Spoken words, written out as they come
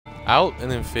Out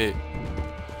and then fit.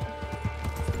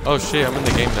 Oh shit, I'm in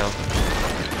the game now.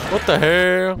 What the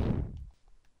hell?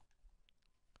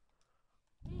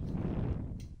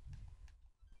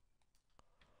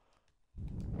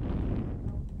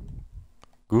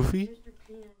 Goofy?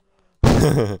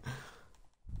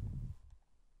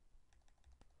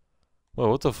 Whoa,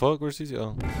 what the fuck? Where's he?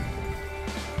 Oh.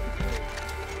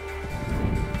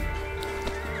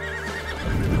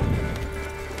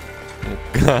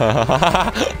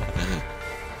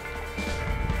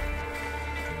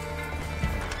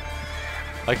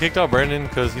 I kicked out Brandon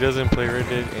because he doesn't play Red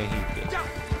Dead and he did.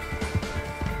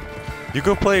 You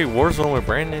could play Warzone with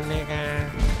Brandon, nigga.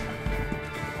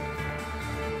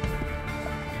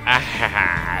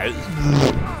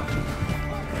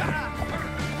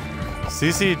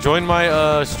 CC, join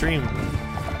my stream.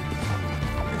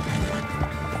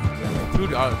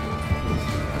 Dude,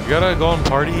 you gotta go on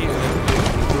party and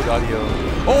then include audio.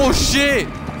 Oh shit!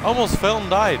 I almost fell and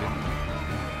died.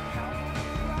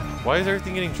 Why is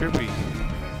everything getting trippy?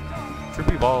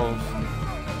 Trippy balls.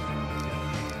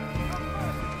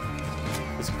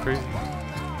 It's crazy.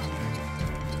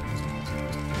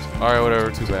 Alright, whatever,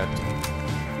 too bad.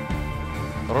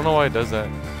 I don't know why it does that.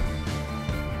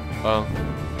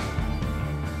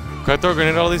 Can I throw a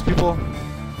grenade at all these people?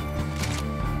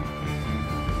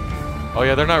 Oh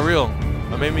yeah, they're not real.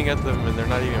 I'm aiming at them and they're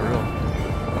not even real.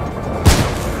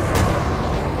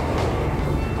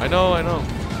 I know, I know.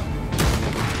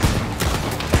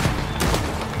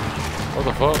 What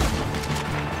the fuck?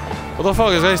 What the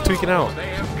fuck? This guy's tweaking out.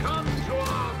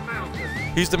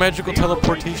 He's the magical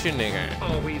teleportation nigga.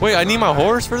 Wait, I need my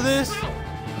horse for this?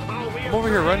 I'm over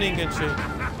here running and shit.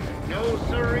 No,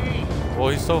 sirree. Well,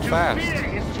 he's so fast.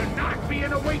 Is to not be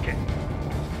an awakened.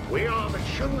 We are the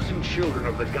chosen children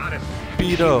of the goddess.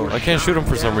 Speedo. I can't shoot him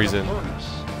for some reason.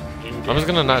 I'm just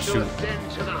gonna not shoot.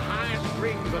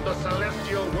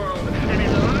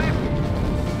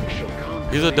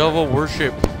 He's a devil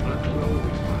worship.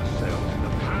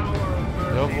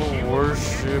 Devil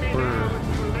worshipper.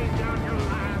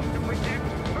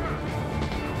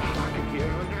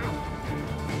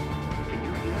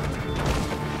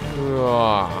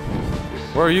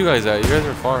 Where are you guys at? You guys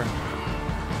are far.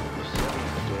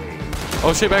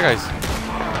 Oh shit, bad guys.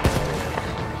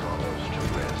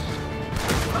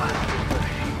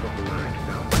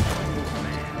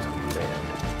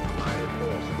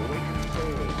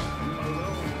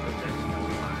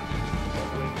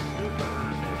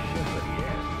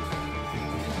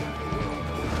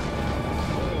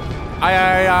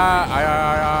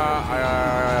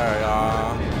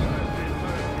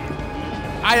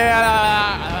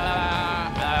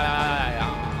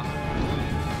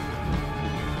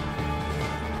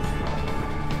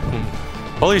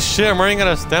 Holy shit, I'm running out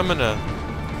of stamina.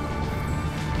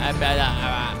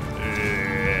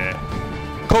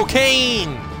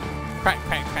 Cocaine! Crack,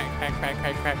 crack, crack, crack, crack,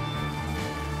 crack, crack.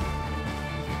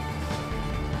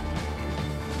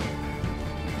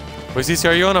 Wait, CC,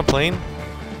 are you on a plane?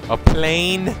 A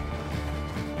plane?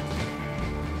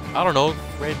 I don't know.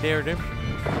 Right there, dude.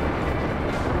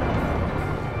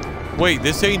 Wait,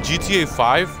 this ain't GTA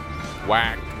 5?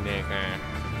 Whack, nigga.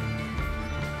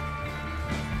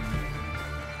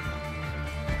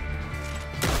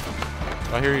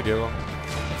 I hear you, Diego.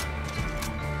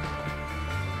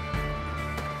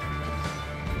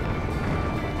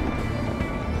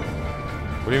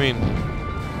 What do you mean?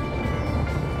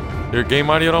 Your game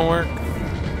audio don't work?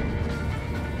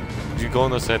 Did you go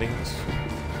in the settings?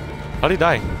 How'd he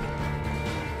die?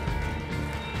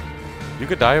 You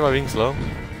could die by being slow.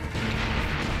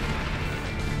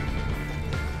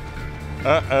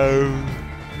 Uh-oh.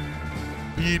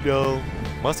 You know.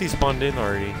 Must he spawned in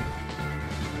already?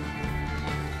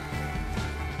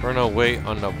 Run away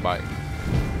on the bike.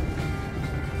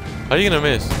 How are you gonna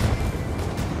miss?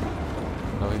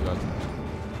 No, he got it.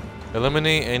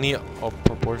 Eliminate any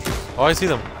proportions. Oh, I see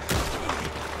them.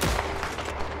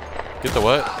 Get the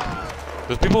what?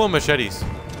 There's people with machetes.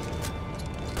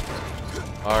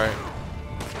 Alright.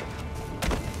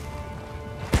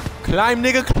 Climb,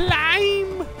 nigga,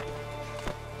 climb!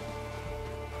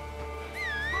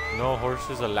 No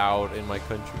horses allowed in my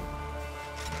country.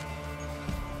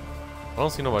 I don't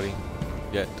see nobody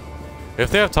yet.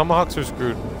 If they have tomahawks, we're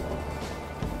screwed.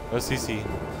 Let's CC.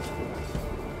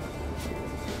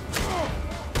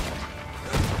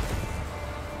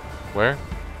 Where?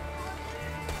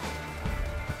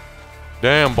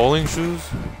 Damn, bowling shoes?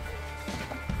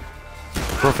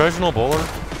 Professional bowler?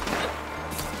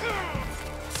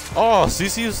 Oh,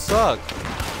 CC, you suck.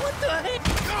 What the heck?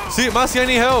 See, Masi, I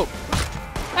need help.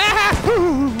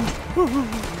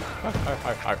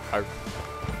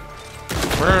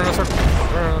 We're in a circle.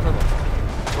 We're in a circle.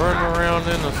 around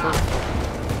in a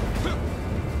circle.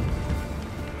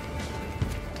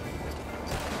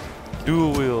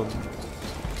 Dual wield.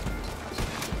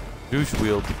 Douche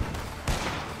wield.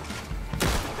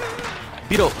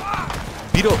 Beetle.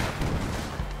 Beetle.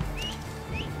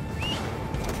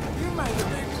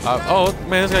 Oh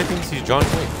man, this guy thinks he's John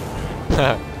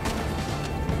Wick.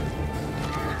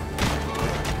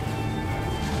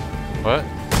 What?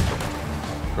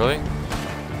 Really?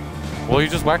 Well, you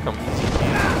just whack him.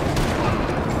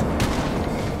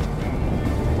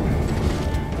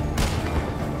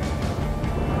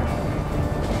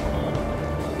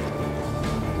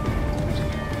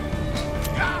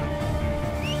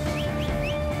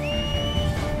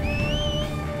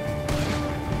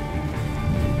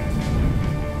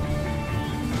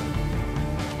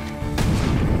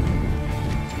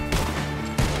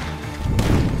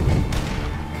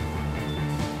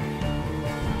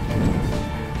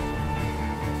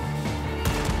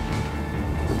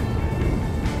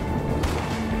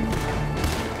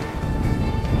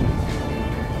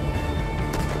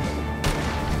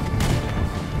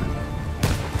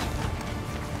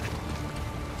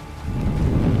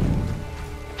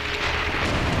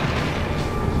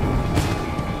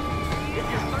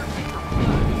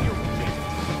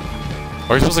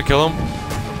 Are you supposed to kill him?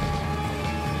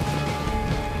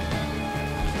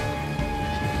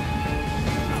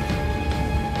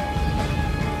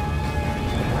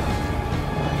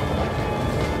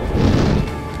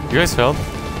 You guys failed?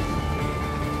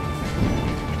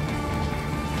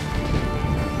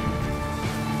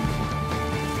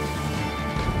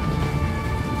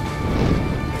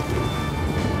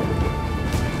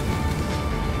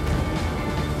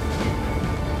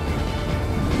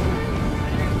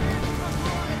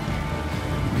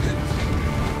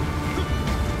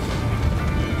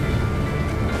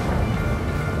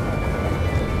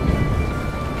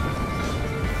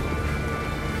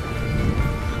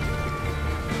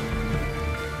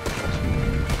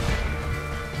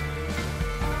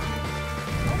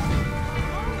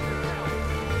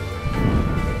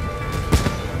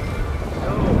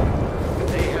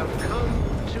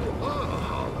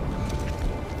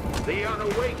 The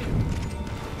unawakened.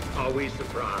 Are we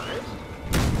surprised?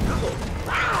 No.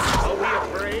 Are we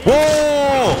afraid?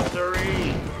 Whoa!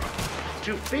 Misery.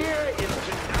 To fear is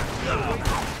to not know.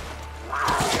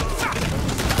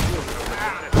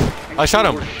 I shot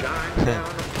him. In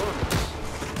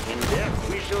death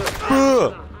we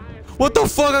shall What the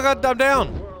fuck? I'm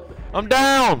down. I'm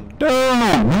down.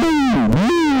 Down.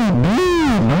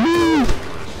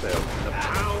 the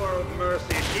power of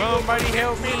mercy. Somebody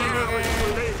help me, nigga.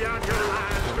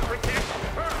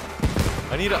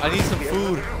 I need some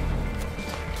food.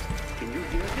 Can you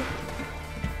hear me?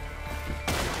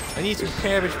 I need some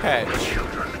cabbage patch.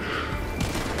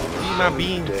 Eat my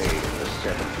beans. Day, the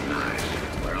seventh night,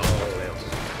 where all else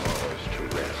falls to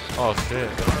rest. Oh shit.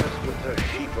 Goddess with her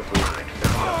sheep of light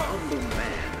found a humble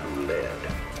man who led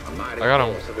a mighty I got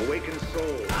him. force of awakened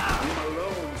souls, whom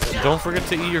alone. Don't forget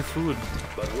to eat your food.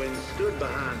 But when stood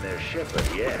behind their shepherd,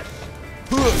 yes,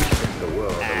 in the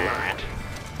world alight.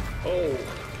 Oh,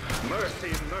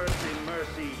 mercy, mercy,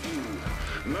 mercy, you.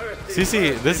 Mercy.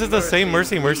 Cece, this is the same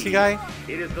Mercy me. guy?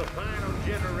 It is the final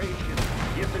generation.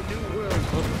 Yet the new world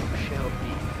shall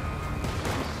be.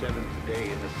 The seventh day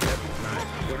and the seventh night.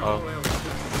 When all else is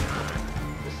behind.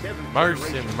 The seventh Mercy,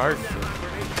 generation, mercy.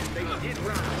 they did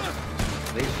rise.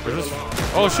 They stood There's-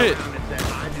 aloft. oh shit. And said,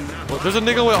 I do not Well, there's a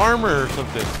nigga with armor or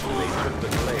something. They took the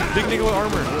place. Big nigga with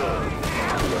armor.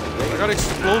 I got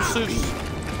explosives.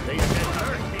 They said,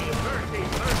 mercy, mercy,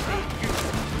 mercy, you.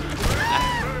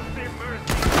 Mercy, mercy,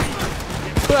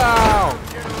 mercy. Bow!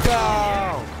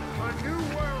 Bow! A new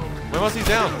world. My Mussie's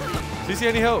down. Cece,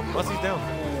 any help? Mussie's down.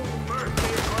 Mercy,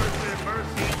 mercy,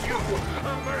 mercy, you.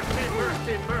 Mercy,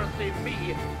 mercy, mercy, me.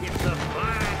 It's the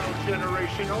final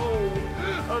generation. Oh,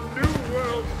 a new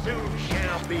world soon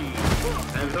shall be.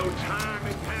 And though time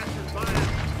it passes by us,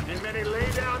 and many lay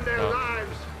down their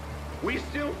lives, we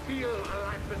still feel a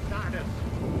light beside us.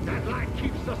 That light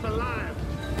keeps us alive.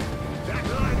 That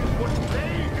light is what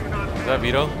they do not have. Is that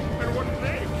Vito? And what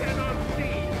they cannot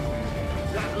see.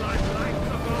 That light lights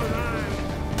up our lives.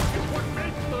 It's what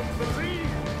makes us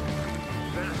believe.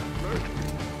 That mercy,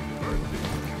 mercy,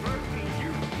 mercy,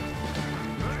 you.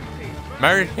 Mercy,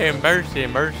 Mercy, mercy,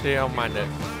 mercy on my neck.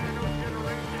 final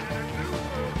generation and a new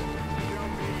world shall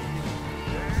be.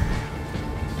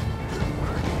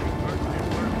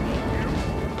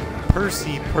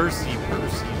 Percy, Percy,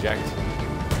 Percy Jackson.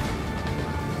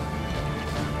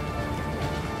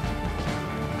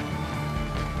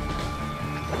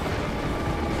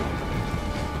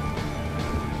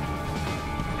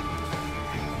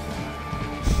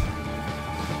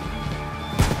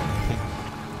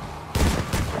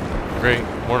 Great.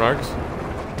 More narcs.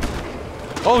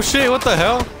 Oh shit, what the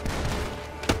hell?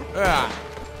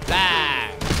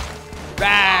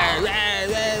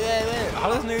 How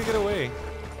does nigga get away?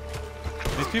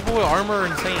 These people with armor are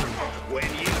insane.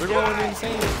 They're going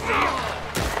insane.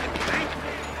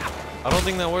 I don't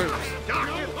think that works.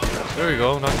 There we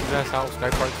go. Knock his ass out, Sky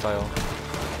Park style.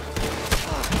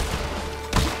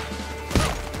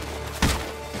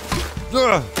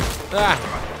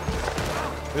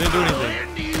 We didn't do anything.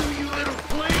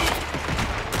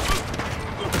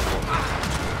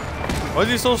 Why is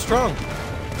he so strong?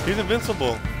 He's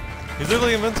invincible. He's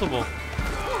literally invincible.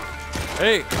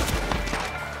 Hey.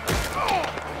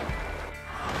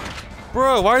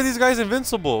 Bro, why are these guys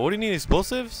invincible? What do you need,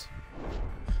 explosives?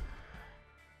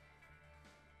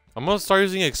 I'm gonna start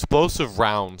using explosive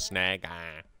rounds, snag.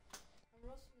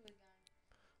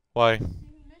 Why?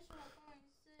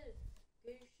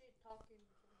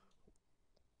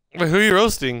 Wait, who are you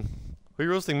roasting? Who are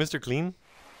you roasting, Mr. Clean?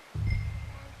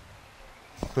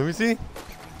 Let me see.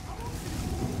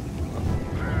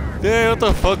 Yeah, what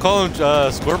the fuck? Call him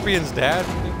Scorpion's dad?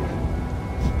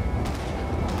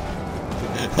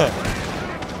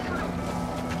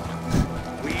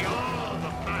 We are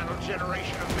the final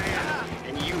generation of man,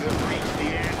 and you have reached the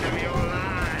end of your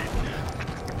line.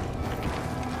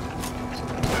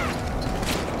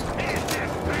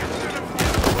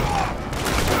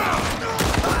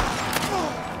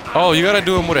 Oh, you gotta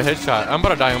do him with a headshot. I'm about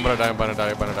to die, I'm about to die, I'm about to die,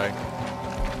 I'm about to die.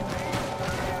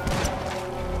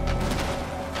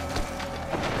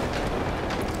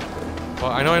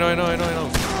 Well, I know.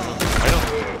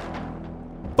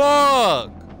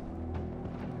 Fuck!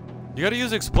 You gotta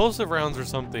use explosive rounds or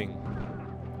something.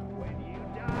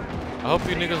 I hope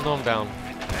you niggas know I'm down.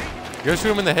 You gotta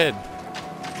shoot him in the head.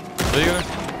 Are you gonna?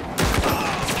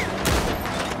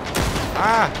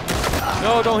 Ah!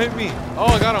 No, don't hit me! Oh,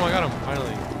 I got him,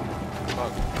 finally.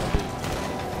 Fuck.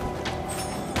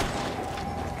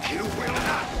 You will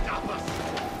not stop us.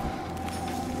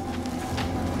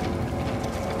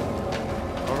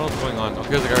 I don't know what's going on. Okay,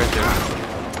 there's a guy right there.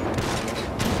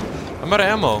 I'm out of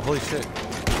ammo. Holy shit.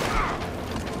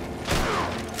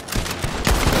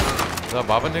 Is that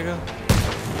Baba nigga?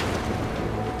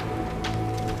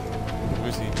 Let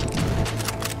me see.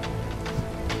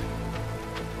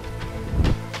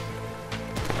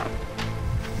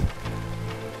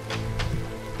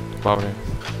 Baba nigga.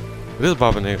 It is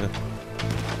Baba nigga.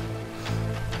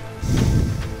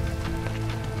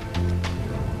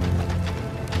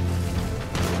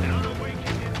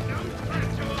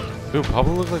 Dude,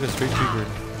 Pablo looks like a straight shooter.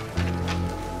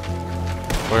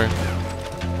 Where?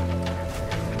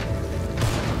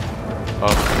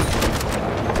 Oh.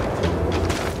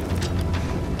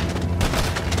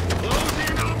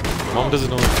 Mom doesn't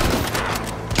know.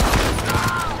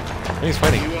 I think he's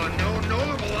fighting. You are no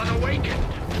normal unawakened.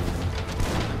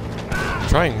 I'm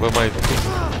trying, but my...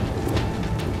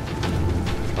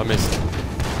 I missed.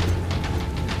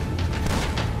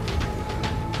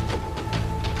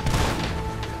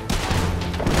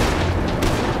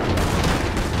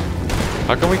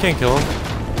 How come we can't kill him?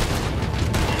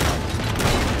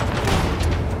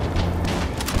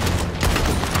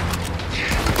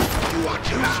 You are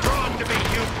too strong to be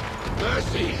human.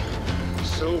 Mercy.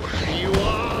 So you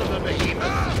are the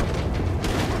behemoth.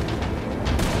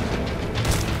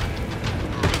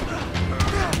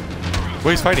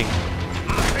 Wait, he's fighting.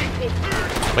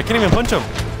 I can't even punch him.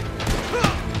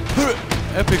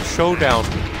 Epic showdown.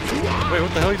 Wait,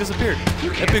 what the hell? He disappeared.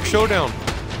 Epic showdown.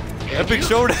 Epic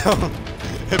showdown.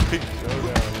 Epic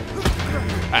showdown.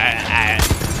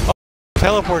 Oh,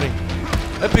 teleporting.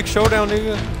 Epic showdown,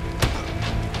 nigga.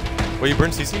 Wait, you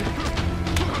burned CC?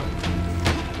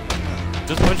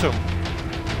 Just punch him.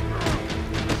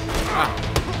 Ah.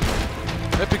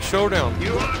 Epic showdown.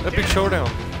 Epic showdown.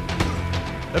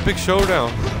 Epic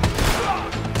showdown.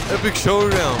 Epic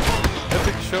showdown.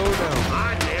 Epic showdown.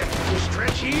 My death will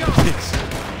stretch you.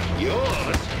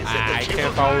 Yours is I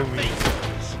can't follow me.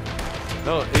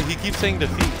 No, he keeps saying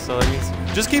defeat, so that means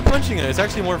just keep punching it. It's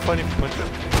actually more fun if you punch it.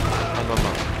 No.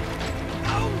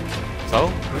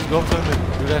 So let's go up to him and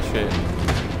do that shit.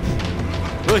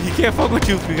 Look, he can't fuck with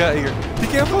you if we got here. He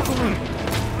can't fuck with me.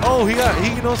 Oh, he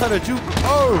knows how to juke.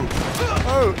 Oh.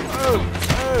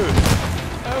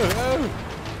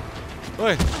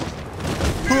 Wait.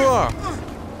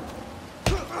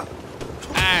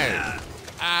 Ow.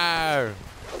 Ow.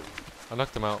 I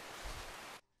knocked him out.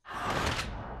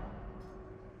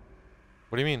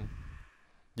 What do you mean?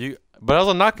 But that was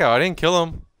a knockout. I didn't kill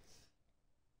him.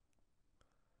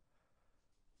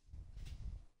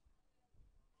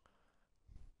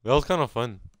 That was kind of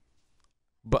fun.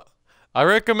 But I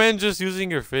recommend just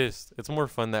using your fist. It's more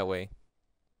fun that way.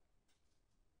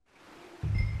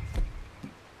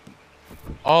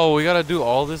 Oh, we gotta do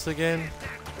all this again?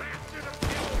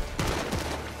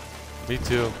 Me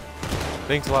too.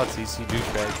 Thanks a lot, CC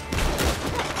douchebag.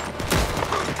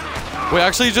 Wait,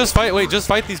 actually, just fight. Wait, just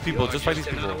fight these people. Just fight these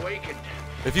people.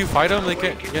 If you fight them, they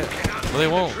can't. Yeah, no, they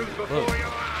won't. Look.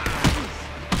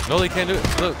 No, they can't do it.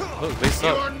 Look, they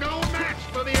suck.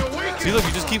 See, look,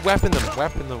 you just keep whapping them,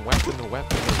 whapping them.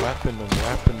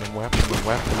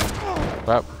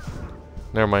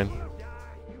 Never mind.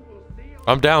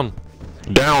 I'm down.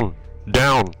 Down.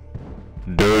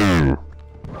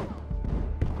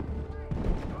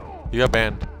 You got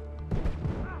banned.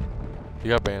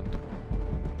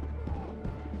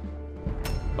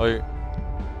 Oh, you.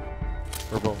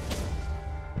 Turbo.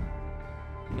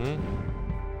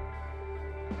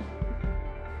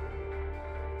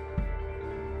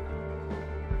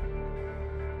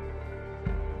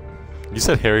 You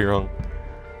said Harry wrong.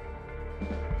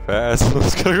 Fast.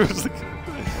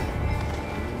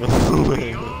 No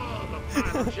way.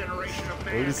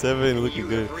 47 looking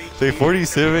good. Say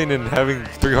 47 and having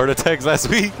 3 heart attacks last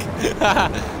week.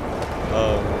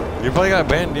 You probably got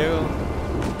banned, Diego.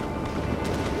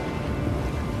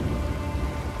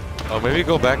 Oh, maybe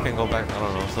go back. I don't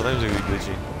know. Sometimes it can be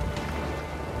glitchy.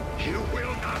 You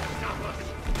will not stop us.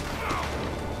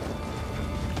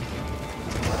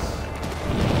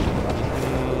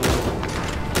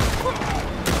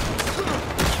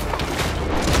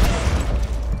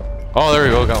 Oh, there we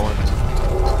go. Got one.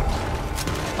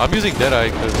 I'm using Deadeye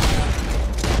because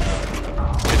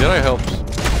Deadeye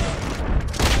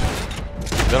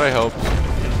helps.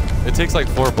 It takes like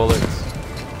 4 bullets.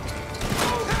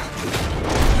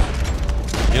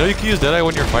 You know you can use Deadeye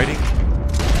when you're fighting.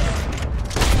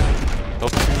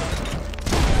 Help you.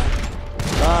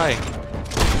 Die.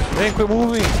 Man, quit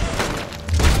moving.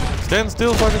 Stand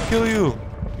still so I can kill you.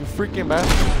 You freaking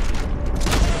bastard.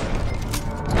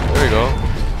 There you go.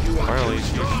 Finally,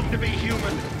 To be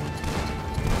human.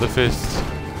 the fists.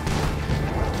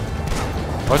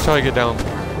 Watch how I get down.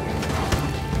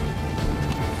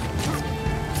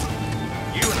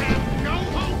 You have no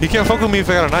hope. He can't fuck with me if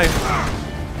I got a knife.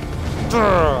 You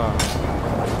are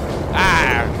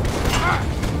at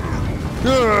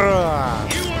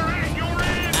your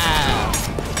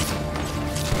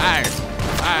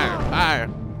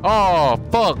end. Oh,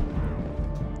 fuck.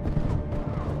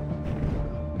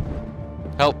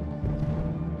 Help.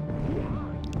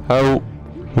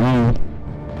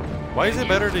 Why is it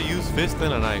better to use fist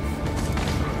than a knife?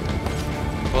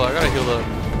 Well, I gotta heal up.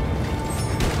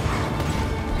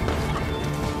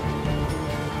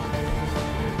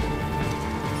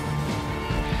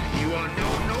 You are no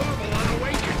normal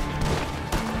unawakened.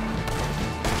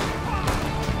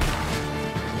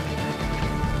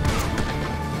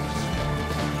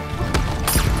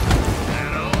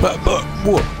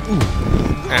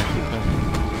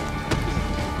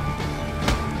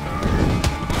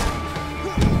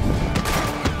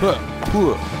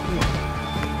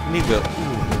 Nigga.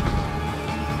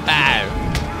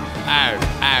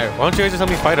 Why don't you guys just let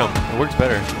me fight him? It works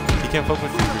better. He can't fuck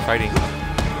with you if you're fighting.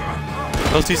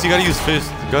 No, CC, you gotta use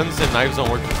fists. Guns and knives don't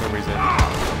work for some reason.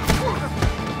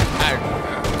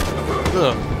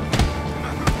 Ugh.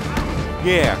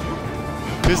 Yeah.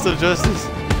 Fist of justice.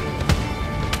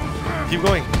 Keep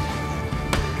going.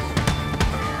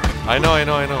 I know.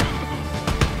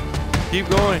 Keep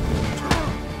going.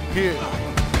 Here.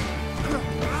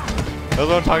 That's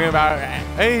what I'm talking about.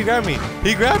 Hey, he grabbed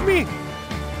me.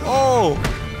 Oh.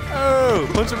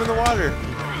 Punch him in the water.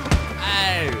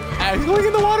 He's going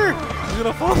in the water. He's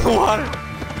gonna fall in the water.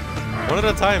 One at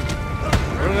a time,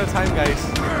 guys.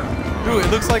 Dude,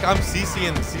 it looks like I'm CC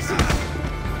and CC.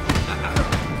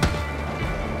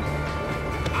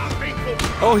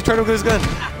 Oh, he's trying to get his gun.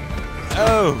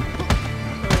 Oh.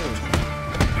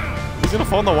 He's gonna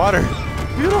fall in the water.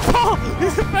 He's gonna fall.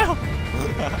 He's gonna fall.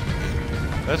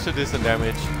 That should do some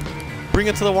damage. Bring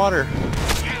it to the water.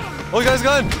 Oh, he got his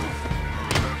gun.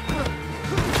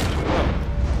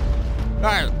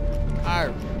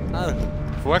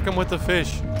 Whack him with the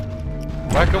fish.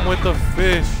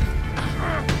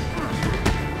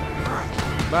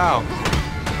 Wow.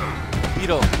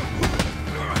 Beetle.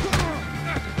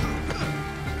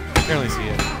 I can barely see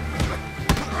it.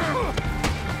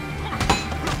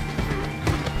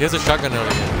 He has a shotgun out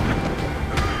again.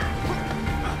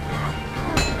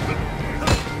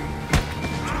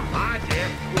 My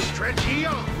death will stretch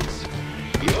eons.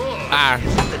 Yours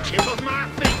is at the tip of my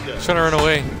finger. He's trying to run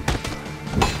away.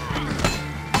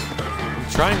 I'm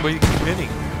trying, but you keep hitting.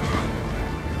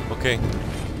 Okay.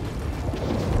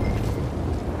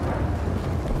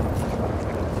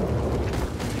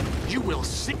 will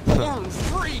see born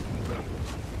free.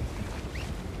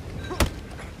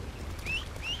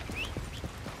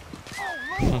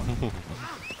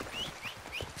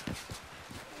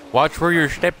 Watch where you're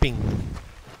stepping.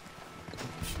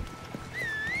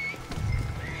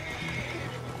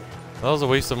 That was a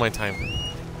waste of my time.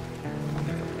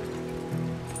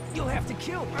 You'll have to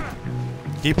kill.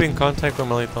 Keep in contact with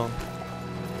Meliton.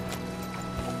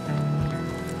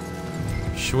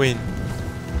 Schwinn.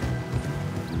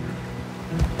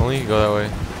 Only you can go that way.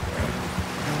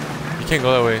 You can't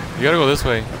go that way. You gotta go this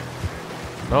way.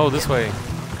 No, this way.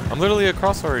 I'm literally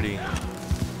across already.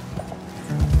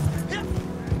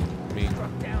 Me.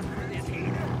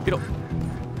 Get up.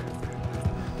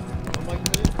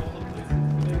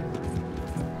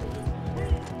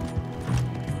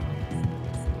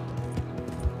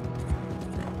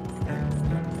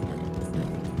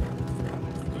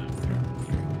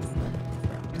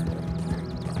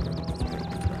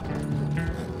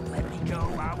 Let me go.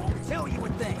 I won't tell you a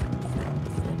thing.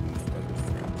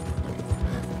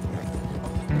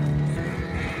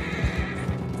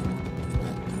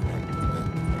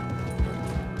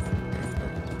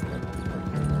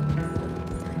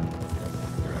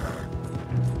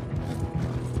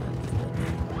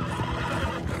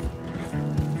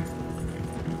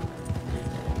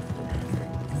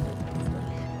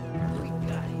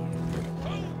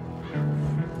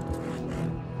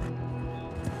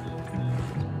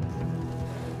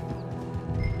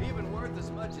 Even worth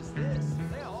as much as this.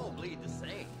 They all bleed the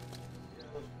same.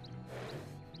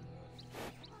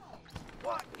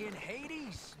 What in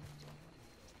Hades?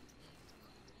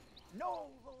 No.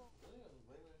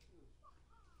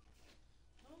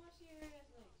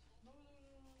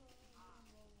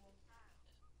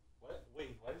 What?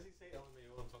 Wait, why does he say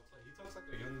LMAO and talks like he talks like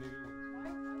a young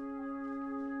nigga?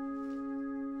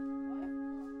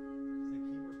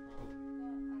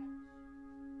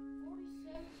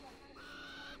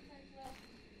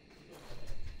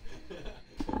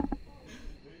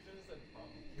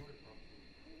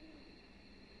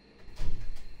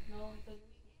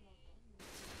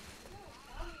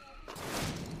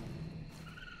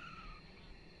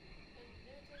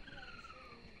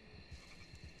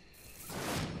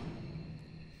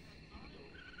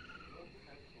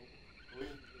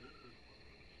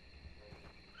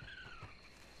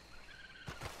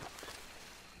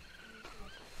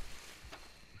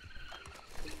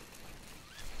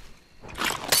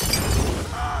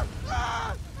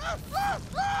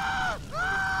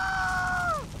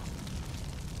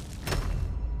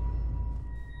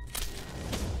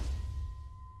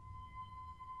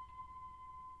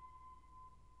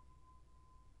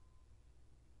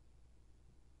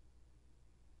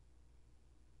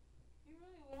 You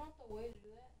really went out the way to do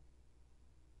that?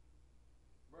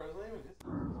 Bro, it's not even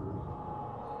his.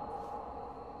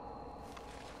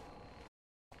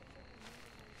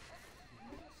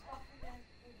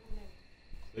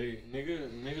 Hey,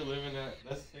 nigga living at,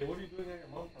 let's say, what are you doing at your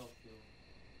mom's house still?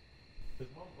 His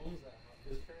mom owns that house.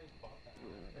 His parents bought that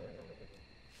house.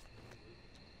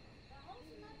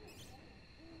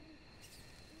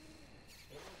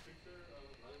 There's a picture of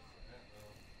us at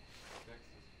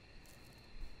Texas.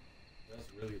 That's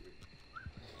really weird.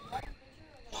 Like a picture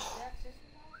of like Jack's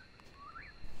sister's house?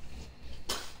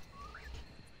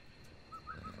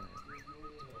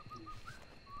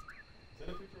 Send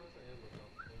a picture of us at Edward's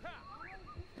house. I don't have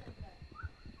a picture of that.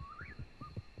 I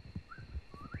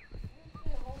don't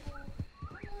say homo.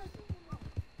 I don't know what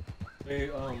Hey,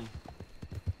 What are you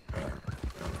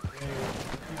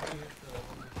doing at the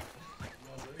homo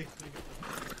center?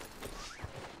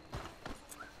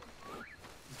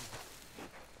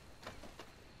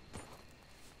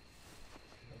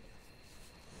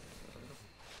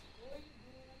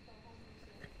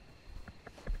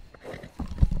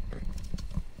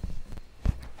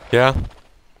 yeah.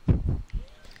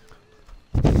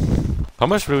 How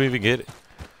much do we even get?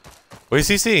 Wait,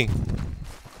 CC.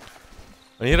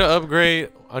 I need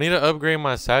to upgrade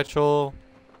my satchel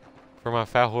for my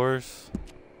fat horse.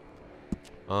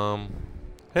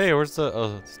 Hey, where's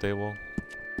the stable?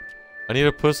 I need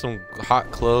to put some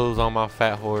hot clothes on my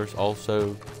fat horse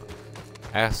also.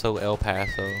 Asso El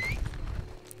Paso.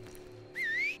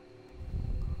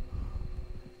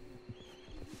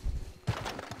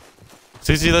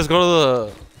 CC, let's go to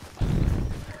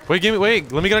the.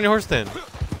 Wait, let me get on your horse then.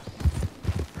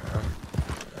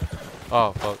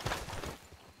 Oh, fuck.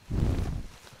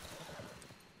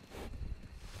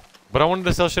 But I wanted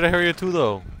to sell shit at Harriet too,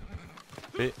 though.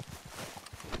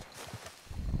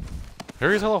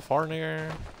 Harriet's hella far,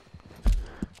 nigga.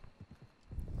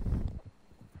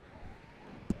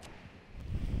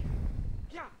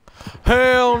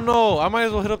 Hell no! I might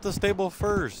as well hit up the stable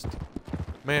first.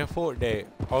 Man, for that.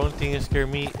 Only thing that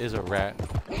scared me is a rat.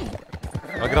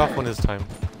 I'll get off one this time.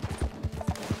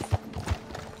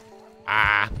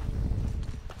 Ah.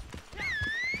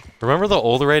 Remember the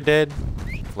old Red Dead?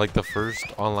 Like the first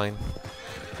online?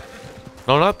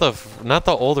 No, not the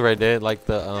old Red Dead, like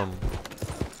the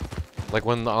like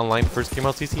when the online first came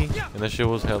out, CC, and that shit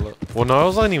was hella. Well, no, it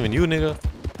wasn't even you, nigga.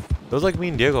 It was like me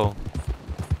and Diego.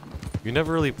 You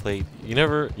never really played. You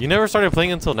never started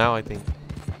playing until now, I think.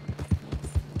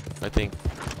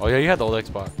 Oh yeah, you had the old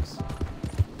Xbox.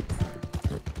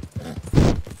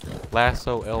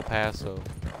 Lasso El Paso.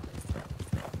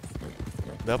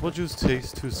 The apple juice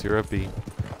tastes too syrupy.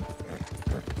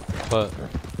 But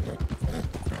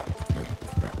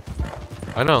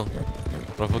I know.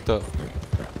 But I fucked up.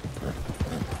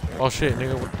 Oh shit,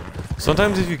 nigga.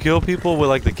 Sometimes if you kill people with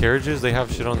like the carriages, they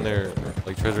have shit on their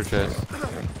like treasure chest.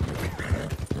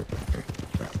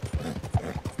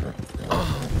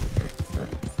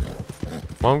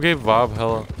 Mom gave Bob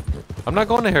hella. I'm not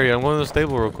going to Harry. I'm going to the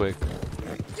stable real quick.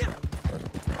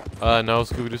 No,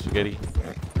 Scooby-Doo spaghetti.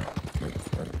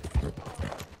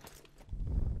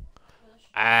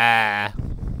 Ah.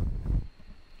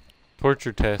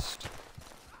 Torture test.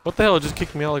 What the hell? It just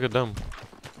kicked me out like a dumb.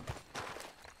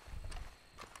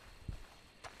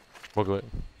 Walk away.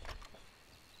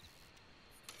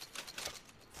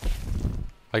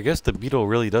 I guess the beetle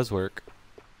really does work.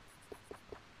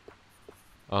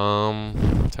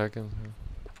 Attacking.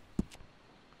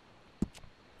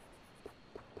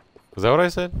 Was that what I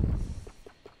said?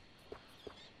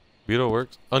 Beetle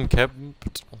works. Unkept.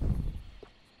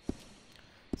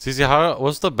 CC,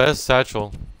 what's the best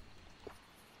satchel?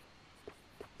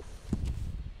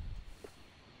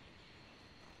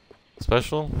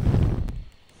 Special?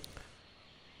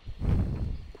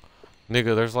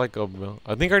 Nigga, there's like a...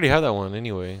 I think I already had that one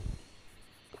anyway.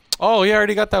 Oh, yeah, I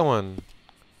already got that one.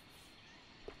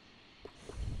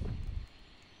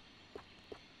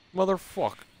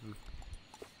 Motherfucker.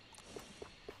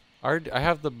 I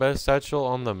have the best satchel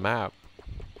on the map.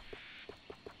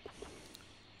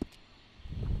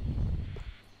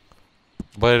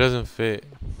 But it doesn't fit.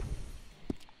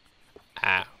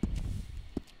 Ah.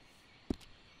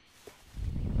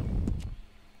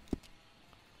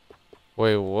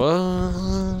 Wait,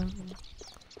 what?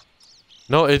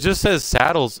 No, it just says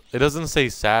saddles. It doesn't say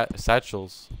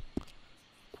satchels.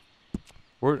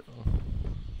 Where?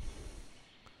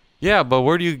 Yeah, but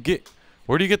where do you get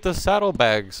the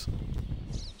saddlebags?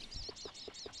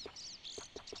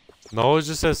 No, it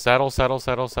just says saddle, saddle,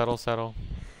 saddle, saddle, saddle.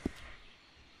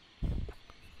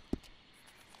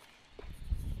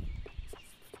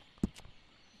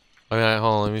 Okay,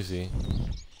 hold on, let me see.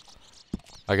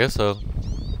 I guess so.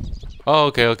 Oh,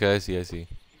 okay, okay, I see.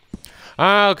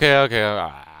 Ah,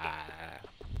 okay.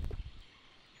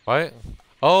 What?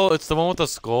 Oh, it's the one with the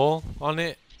skull on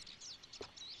it?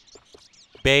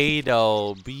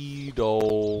 Beetle.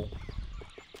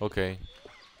 Okay.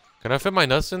 Can I fit my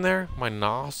nuts in there? My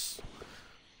nos?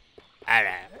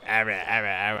 Yeah.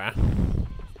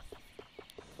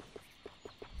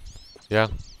 I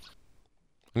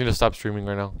need to stop streaming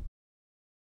right now.